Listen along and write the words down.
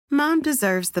Mom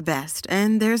deserves the best,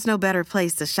 and there's no better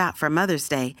place to shop for Mother's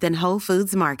Day than Whole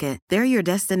Foods Market. They're your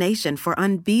destination for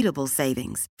unbeatable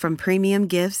savings, from premium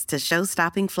gifts to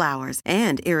show-stopping flowers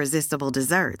and irresistible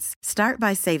desserts. Start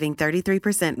by saving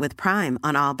 33% with Prime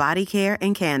on all body care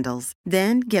and candles.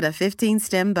 Then get a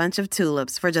 15-stem bunch of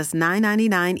tulips for just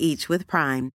 $9.99 each with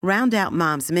Prime. Round out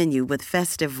Mom's menu with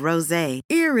festive rosé,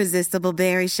 irresistible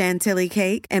berry chantilly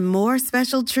cake, and more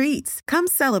special treats. Come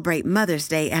celebrate Mother's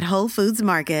Day at Whole Foods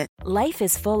Market. Life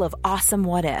is full of awesome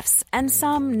what-ifs, and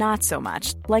some not so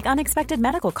much, like unexpected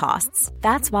medical costs.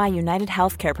 That's why United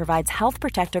Healthcare provides Health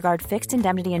Protector Guard fixed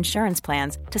indemnity insurance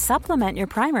plans to supplement your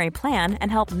primary plan and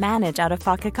help manage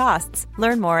out-of-pocket costs.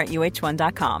 Learn more at uh1.com.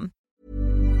 Down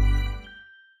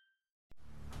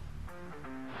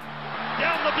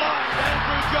the blind,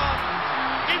 Andrew John.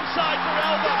 Inside for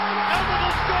Albert. Albert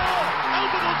will score!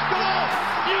 Albert will score!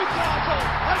 Newcastle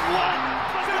have won!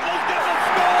 Fiddler's going to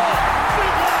score!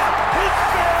 Fiddler! It's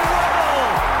farewell!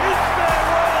 It's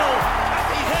farewell!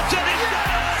 And he hits it, he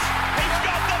does! He's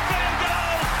got the field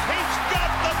goal! He's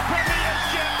got the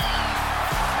premiership!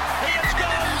 He has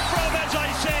gone from, as I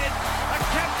said, a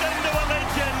captain to a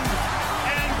legend,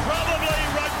 and probably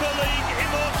rugby league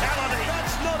immortality.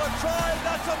 That's not a try,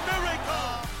 that's a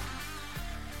miracle!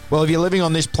 Well, if you're living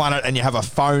on this planet and you have a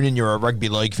phone and you're a rugby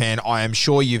league fan, I am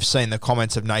sure you've seen the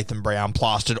comments of Nathan Brown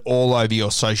plastered all over your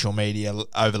social media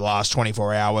over the last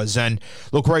 24 hours. And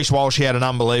look, Reece Walsh, he had an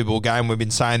unbelievable game. We've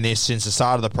been saying this since the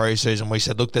start of the preseason. We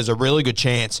said, look, there's a really good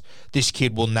chance this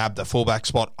kid will nab the fullback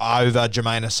spot over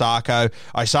Jermaine Osako.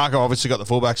 Osako obviously got the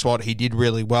fullback spot. He did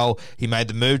really well. He made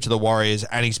the move to the Warriors,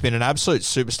 and he's been an absolute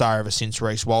superstar ever since,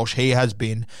 Reece Walsh. He has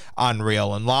been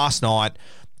unreal. And last night,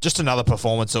 just another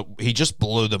performance that he just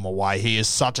blew them away. He is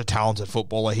such a talented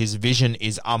footballer. His vision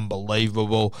is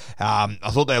unbelievable. I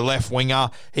thought their left winger,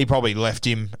 he probably left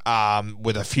him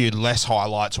with a few less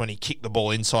highlights when he kicked the ball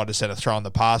inside instead of throwing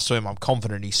the pass to him. I'm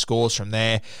confident he scores from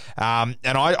there. And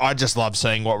I just love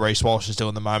seeing what Reece Walsh is doing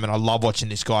at the moment. I love watching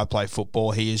this guy play football.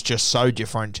 He is just so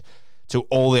different to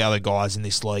all the other guys in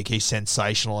this league. He's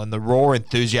sensational. And the raw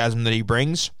enthusiasm that he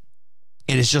brings,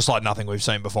 it is just like nothing we've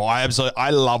seen before. I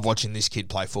love watching this kid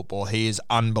play football. He is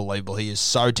unbelievable. He is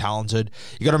so talented.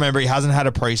 You got to remember, he hasn't had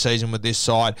a preseason with this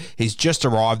side. He's just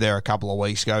arrived there a couple of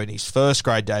weeks ago in his first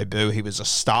grade debut. He was a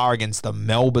star against the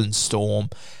Melbourne Storm,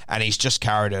 and he's just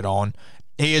carried it on.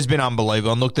 He has been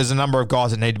unbelievable. And look, there's a number of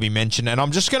guys that need to be mentioned, and I'm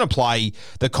just going to play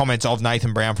the comments of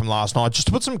Nathan Brown from last night just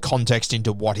to put some context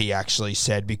into what he actually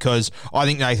said, because I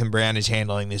think Nathan Brown is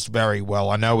handling this very well.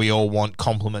 I know we all want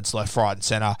compliments left, right and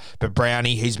centre, but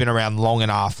Brownie, he's been around long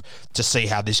enough to see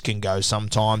how this can go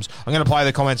sometimes. I'm going to play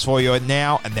the comments for you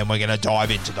now, and then we're going to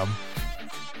dive into them.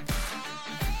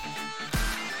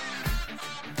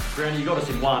 Brownie, you got us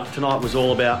in one. Tonight was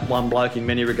all about one bloke in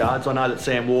many regards. I know that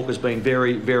Sam Walker's been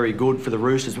very, very good for the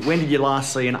Roosters. But when did you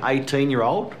last see an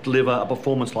 18-year-old deliver a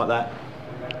performance like that?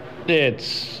 Yeah,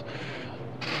 it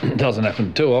doesn't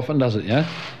happen too often, does it, yeah?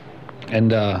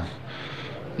 And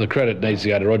the credit needs to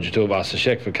go to Roger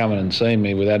Tuivasa-Sheck for coming and seeing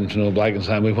me with Adam Fanua-Blake and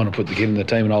saying, we want to put the kid in the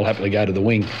team and I'll happily go to the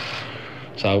wing.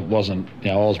 So it wasn't,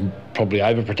 I was probably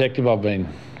overprotective. I've been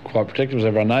quite protective, as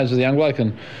everyone knows, with the young bloke,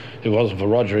 and if it wasn't for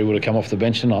Roger, he would have come off the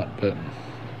bench tonight. But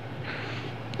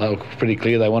they were pretty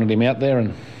clear they wanted him out there,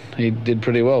 and he did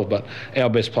pretty well. But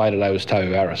our best player today was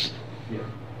Tohu Harris.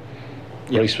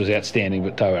 Yeah. Reece was outstanding,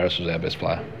 but Tohu Harris was our best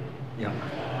player. Yeah.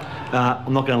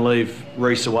 I'm not going to leave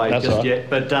Reece away yet,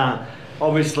 but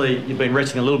obviously you've been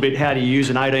resting a little bit. How do you use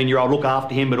an 18-year-old, look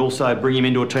after him, but also bring him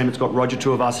into a team that's got Roger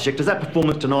Tuivasa-Sheck? Does that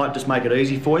performance tonight just make it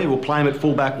easy for you? We'll play him at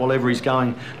fullback while he's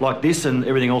going like this, and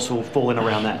everything else will fall in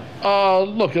around that. Oh,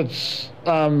 look, it's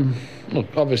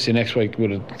obviously next week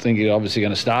we'd think he's obviously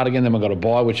going to start again. Then we've got a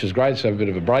bye, which is great, so have a bit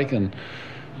of a break and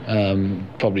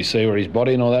probably see where his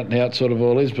body and all that and how it sort of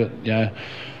all is. But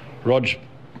Rog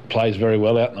plays very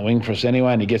well out in the wing for us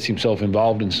anyway, and he gets himself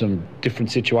involved in some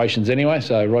different situations anyway.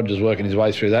 So Roger's working his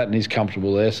way through that, and he's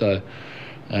comfortable there. So,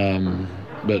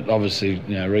 but obviously,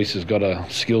 Reece has got a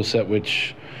skill set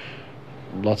which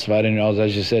lots of 18-year-olds,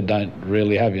 as you said, don't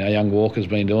really have. Young Walker's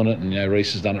been doing it, and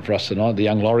Reece has done it for us tonight. The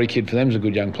young Laurie kid for them is a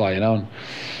good young player,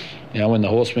 And when the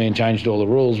Horseman changed all the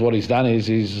rules, what he's done is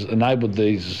he's enabled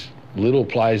these little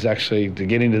players actually to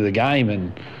get into the game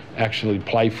and actually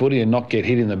play footy and not get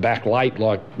hit in the back late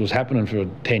like was happening for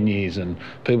 10 years, and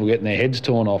people getting their heads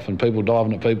torn off and people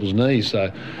diving at people's knees.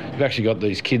 So you've actually got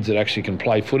these kids that actually can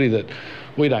play footy that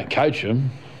we don't coach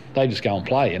them. They just go and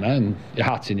play, and your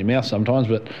heart's in your mouth sometimes,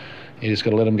 but you just got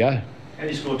to let them go. How do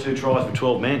you score 2 tries for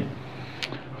 12 men?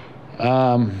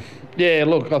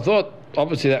 Look, I thought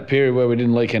obviously that period where we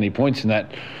didn't leak any points in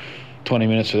that, 20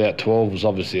 minutes without 12 was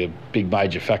obviously a big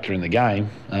major factor in the game.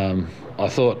 I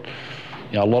thought,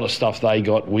 a lot of stuff they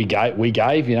got, we gave,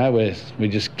 where we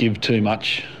just give too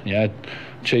much,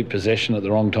 cheap possession at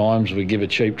the wrong times. We give a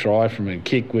cheap try from a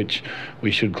kick, which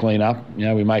we should clean up.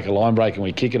 We make a line break and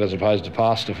we kick it as opposed to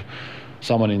pass to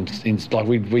someone in like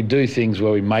we do things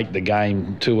where we make the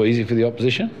game too easy for the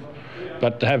opposition.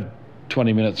 But to have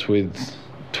 20 minutes with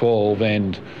 12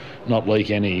 and not leak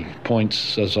any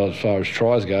points as far as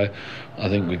tries go, I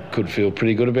think we could feel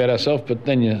pretty good about ourselves. But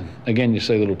then you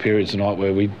see little periods tonight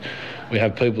where we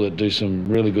have people that do some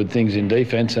really good things in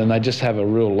defence and they just have a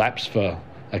real lapse for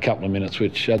a couple of minutes,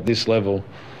 which at this level,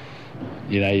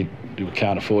 you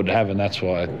can't afford to have. And that's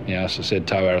why, as I said,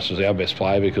 Toa Harris was our best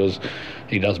player, because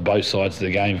he does both sides of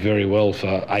the game very well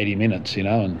for 80 minutes,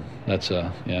 and that's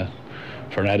for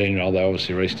an 18-year-old,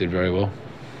 obviously Reece did very well.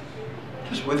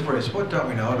 Just with Reece, what don't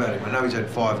we know about him? I know he's had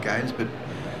 5 games, but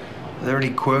are there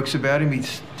any quirks about him? He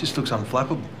just looks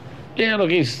unflappable. Yeah,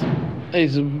 look, he's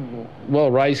a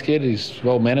well-raised kid. He's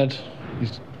well-mannered.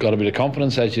 He's got a bit of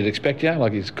confidence, as you'd expect,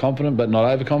 like he's confident but not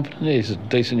overconfident. Yeah, he's a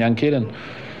decent young kid, and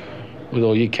with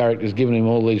all you characters giving him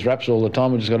all these raps all the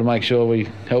time, we've just got to make sure we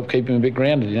help keep him a bit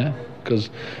grounded,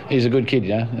 because he's a good kid,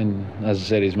 and as I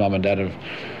said, his mum and dad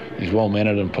he's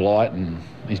well-mannered and polite, and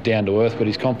he's down to earth, but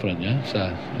he's confident,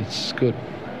 so it's good.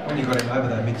 When you got him over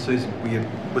that mid-season,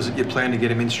 was it your plan to get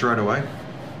him in straight away?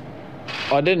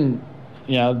 I didn't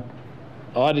know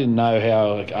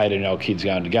how 18-year-old kids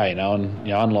going to go, and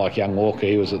unlike young Walker,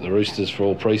 he was at the Roosters for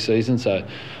all pre-season, so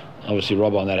obviously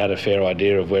Rob on that had a fair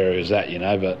idea of where he was at,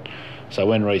 but so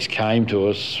when Reece came to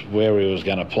us, where he was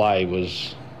going to play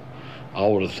I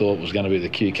would have thought was going to be the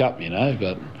Q Cup,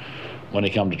 but when he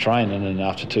come to training, and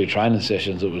after 2 training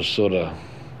sessions, it was sort of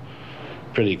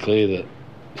pretty clear that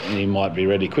he might be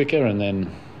ready quicker, and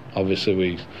then obviously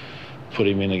we put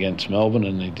him in against Melbourne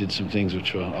and he did some things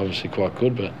which were obviously quite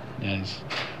good, but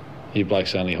he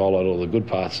Blake's only highlight all the good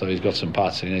parts, so he's got some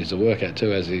parts that he needs to work at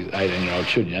too, as his 18-year-old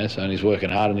should, so, and he's working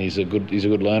hard, and he's a good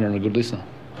learner and a good listener.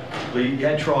 Well, he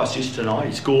had try assists tonight.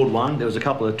 He scored 1. There was a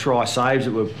couple of try saves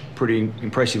that were pretty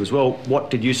impressive as well. What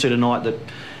did you see tonight that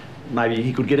maybe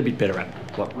he could get a bit better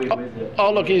at?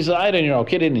 Look, he's an 18-year-old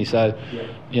kid, isn't he? So,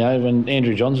 when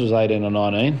Andrew Johns was 18 or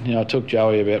 19, it took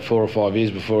Joey about 4 or 5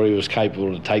 years before he was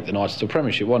capable to take the Knights to a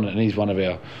premiership, wasn't it? And he's one of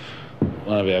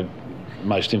our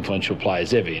most influential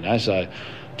players ever, so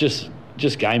just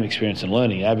game experience and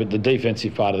learning, but the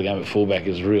defensive part of the game at fullback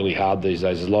is really hard these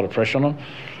days. There's a lot of pressure on him,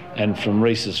 and from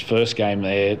Reece's first game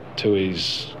there to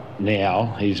his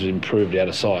now, he's improved out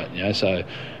of sight, so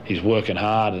he's working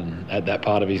hard and at that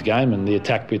part of his game, and the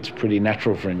attack bit's pretty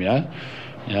natural for him,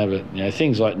 but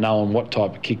things like knowing what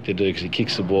type of kick to do, because he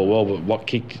kicks the ball well, but what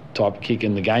type of kick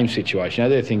in the game situation,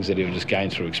 they're things that he'll just gain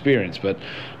through experience. But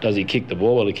does he kick the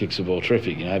ball? Well, he kicks the ball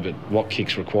terrific, but what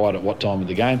kicks required at what time of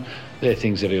the game, they're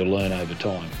things that he'll learn over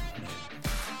time.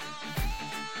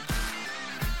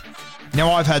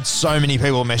 Now, I've had so many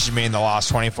people message me in the last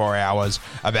 24 hours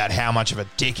about how much of a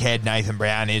dickhead Nathan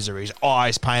Brown is, or his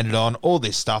eyes painted on, all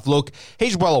this stuff. Look,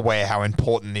 he's well aware how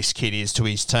important this kid is to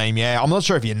his team, I'm not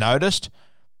sure if you noticed,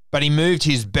 but he moved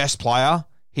his best player,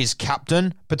 his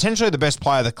captain, potentially the best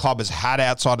player the club has had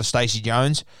outside of Stacey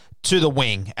Jones, to the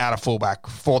wing out of fullback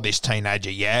for this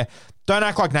teenager, Don't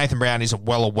act like Nathan Brown isn't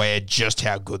well aware just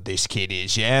how good this kid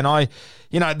is, And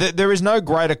there is no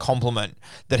greater compliment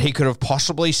that he could have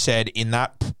possibly said in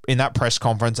that press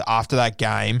conference after that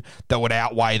game that would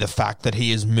outweigh the fact that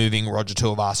he is moving Roger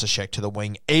Tuivasa-Sheck to the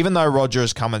wing. Even though Roger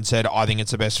has come and said, I think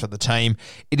it's the best for the team,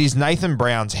 it is Nathan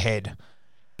Brown's head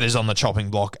that is on the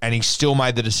chopping block, and he still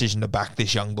made the decision to back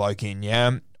this young bloke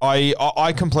in,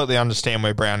 I completely understand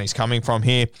where Brown is coming from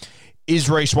here. Is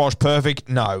Reece Walsh perfect?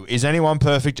 No. Is anyone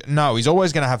perfect? No. He's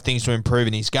always going to have things to improve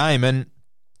in his game, and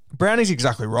Brownie's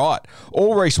exactly right.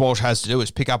 All Reece Walsh has to do is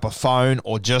pick up a phone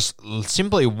or just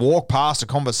simply walk past a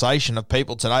conversation of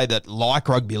people today that like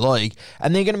rugby league,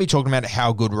 and they're going to be talking about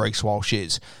how good Reece Walsh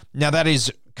is. Now, that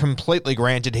is completely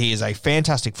granted. He is a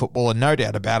fantastic footballer, no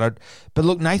doubt about it. But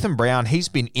look, Nathan Brown, he's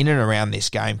been in and around this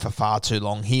game for far too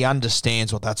long. He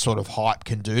understands what that sort of hype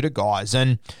can do to guys.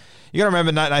 And you got to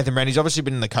remember Nathan Brown, he's obviously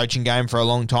been in the coaching game for a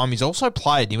long time. He's also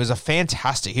played. He was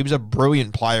a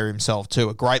brilliant player himself too,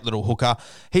 a great little hooker.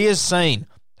 He has seen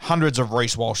hundreds of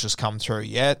Reece Walshes come through,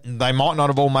 They might not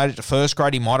have all made it to first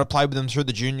grade. He might have played with them through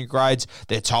the junior grades.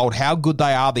 They're told how good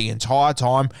they are the entire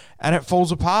time, and it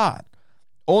falls apart.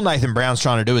 All Nathan Brown's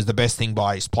trying to do is the best thing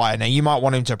by his player. Now, you might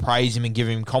want him to praise him and give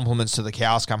him compliments to the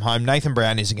cows come home. Nathan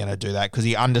Brown isn't going to do that because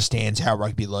he understands how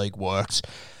rugby league works.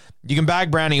 You can bag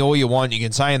Brownie all you want. You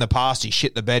can say in the past he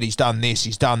shit the bed, he's done this,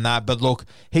 he's done that. But look,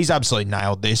 he's absolutely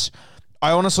nailed this.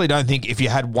 I honestly don't think if you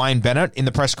had Wayne Bennett in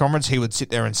the press conference, he would sit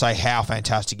there and say how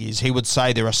fantastic he is. He would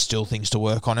say there are still things to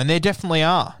work on, and there definitely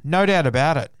are. No doubt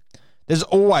about it. There's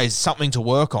always something to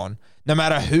work on, no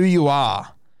matter who you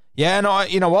are. Yeah,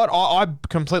 and you know what? I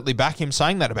completely back him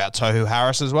saying that about Tohu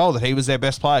Harris as well, that he was their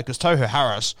best player, because Tohu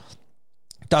Harris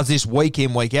does this week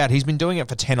in, week out. He's been doing it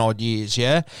for 10-odd years,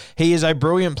 yeah? He is a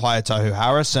brilliant player, Tohu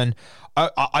Harris, and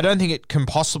I don't think it can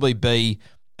possibly be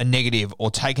a negative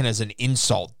or taken as an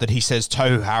insult that he says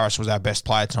Tohu Harris was our best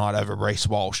player tonight over Reece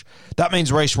Walsh. That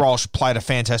means Reece Walsh played a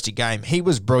fantastic game. He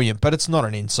was brilliant, but it's not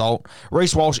an insult.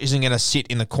 Reece Walsh isn't going to sit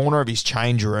in the corner of his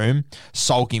change room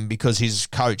sulking because his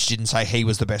coach didn't say he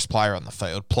was the best player on the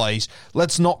field. Please,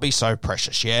 let's not be so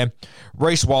precious, yeah?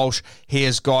 Reece Walsh, he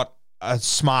has got a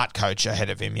smart coach ahead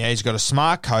of him. Yeah, he's got a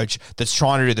smart coach that's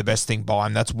trying to do the best thing by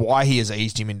him. That's why he has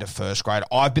eased him into first grade.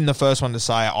 I've been the first one to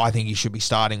say I think he should be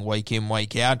starting week in,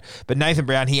 week out. But Nathan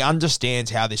Brown, he understands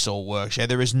how this all works. Yeah,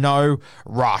 there is no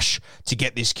rush to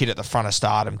get this kid at the front of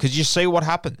stardom because you see what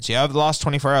happens. Yeah, over the last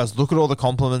 24 hours, look at all the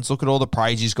compliments, look at all the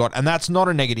praise he's got, and that's not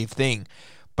a negative thing.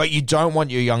 But you don't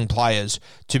want your young players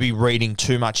to be reading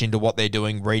too much into what they're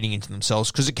doing, reading into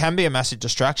themselves, because it can be a massive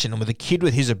distraction. And with a kid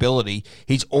with his ability,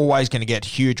 he's always going to get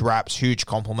huge raps, huge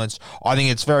compliments. I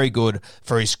think it's very good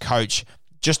for his coach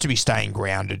just to be staying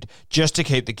grounded, just to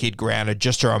keep the kid grounded,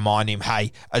 just to remind him,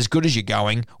 hey, as good as you're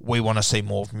going, we want to see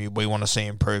more from you. We want to see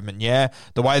improvement. Yeah,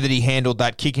 the way that he handled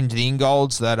that kick into the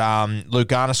in-goals that Luke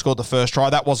Garner scored the first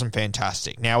try, that wasn't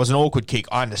fantastic. Now, it was an awkward kick.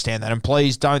 I understand that. And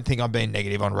please don't think I'm being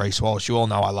negative on Reece Walsh. You all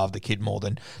know I love the kid more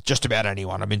than just about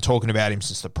anyone. I've been talking about him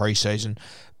since the preseason.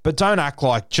 But don't act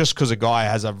like just because a guy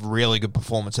has a really good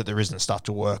performance that there isn't stuff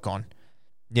to work on.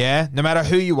 Yeah, no matter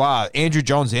who you are, Andrew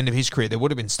Johns, the end of his career, there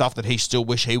would have been stuff that he still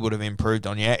wish he would have improved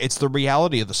on. Yeah, it's the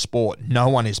reality of the sport. No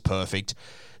one is perfect.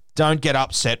 Don't get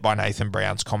upset by Nathan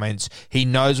Brown's comments. He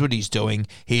knows what he's doing.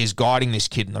 He is guiding this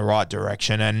kid in the right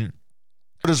direction. And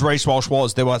good as Reece Walsh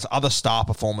was, there was other star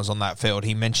performers on that field.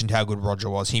 He mentioned how good Roger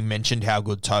was. He mentioned how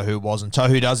good Tohu was. And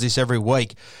Tohu does this every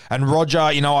week. And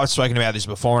Roger, you know, I've spoken about this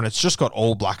before, and it's just got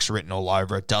All Blacks written all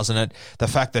over it, doesn't it? The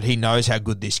fact that he knows how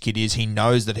good this kid is. He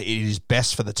knows that it is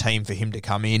best for the team for him to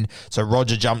come in. So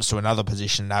Roger jumps to another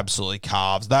position and absolutely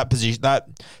carves. That position, that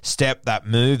step, that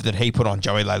move that he put on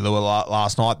Joey Leilua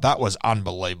last night, that was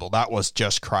unbelievable. That was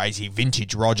just crazy.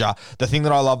 Vintage Roger. The thing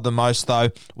that I loved the most, though,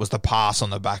 was the pass on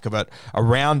the back of it.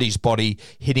 Around his body,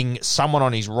 hitting someone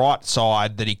on his right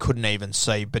side that he couldn't even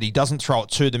see, but he doesn't throw it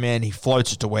to the man, he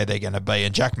floats it to where they're going to be,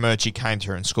 and Jack Murchie came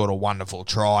through and scored a wonderful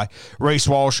try. Reece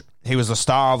Walsh, he was the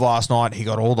star of last night, he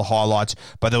got all the highlights,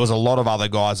 but there was a lot of other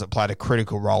guys that played a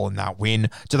critical role in that win.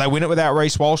 Do they win it without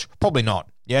Reece Walsh? Probably not.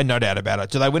 Yeah, no doubt about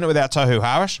it. Do they win it without Tohu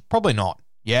Harris? Probably not.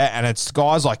 Yeah, and it's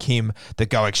guys like him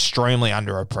that go extremely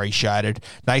underappreciated.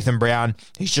 Nathan Brown,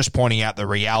 he's just pointing out the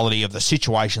reality of the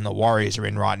situation the Warriors are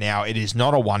in right now. It is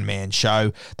not a one-man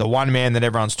show. The one man that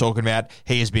everyone's talking about,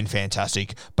 he has been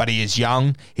fantastic, but he is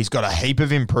young. He's got a heap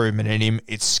of improvement in him.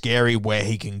 It's scary where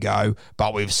he can go,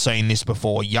 but we've seen this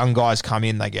before. Young guys come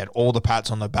in, they get all the pats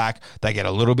on the back, they get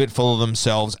a little bit full of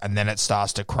themselves, and then it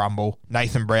starts to crumble.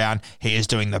 Nathan Brown, he is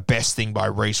doing the best thing by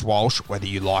Reece Walsh, whether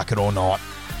you like it or not.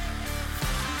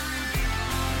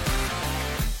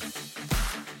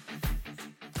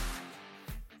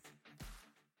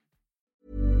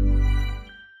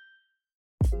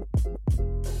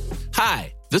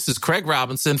 Hi, this is Craig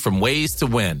Robinson from Ways to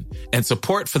Win, and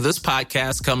support for this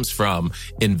podcast comes from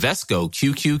Invesco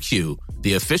QQQ,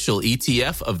 the official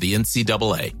ETF of the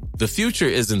NCAA. The future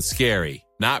isn't scary.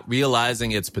 Not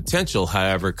realizing its potential,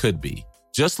 however, could be.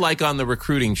 Just like on the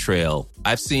recruiting trail,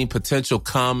 I've seen potential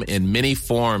come in many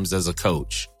forms as a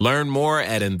coach. Learn more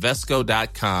at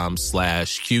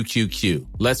Invesco.com/QQQ.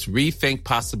 Let's rethink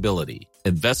possibility.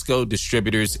 Invesco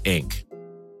Distributors, Inc.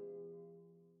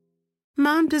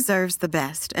 Mom deserves the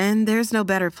best, and there's no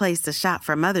better place to shop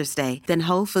for Mother's Day than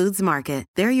Whole Foods Market.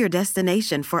 They're your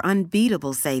destination for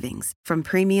unbeatable savings, from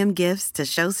premium gifts to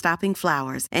show-stopping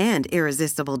flowers and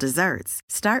irresistible desserts.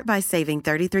 Start by saving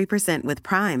 33% with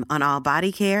Prime on all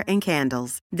body care and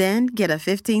candles. Then get a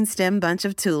 15-stem bunch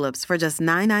of tulips for just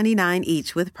 $9.99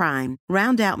 each with Prime.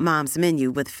 Round out Mom's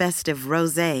menu with festive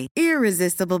rosé,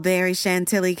 irresistible berry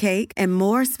chantilly cake, and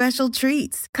more special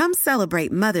treats. Come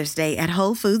celebrate Mother's Day at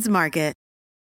Whole Foods Market.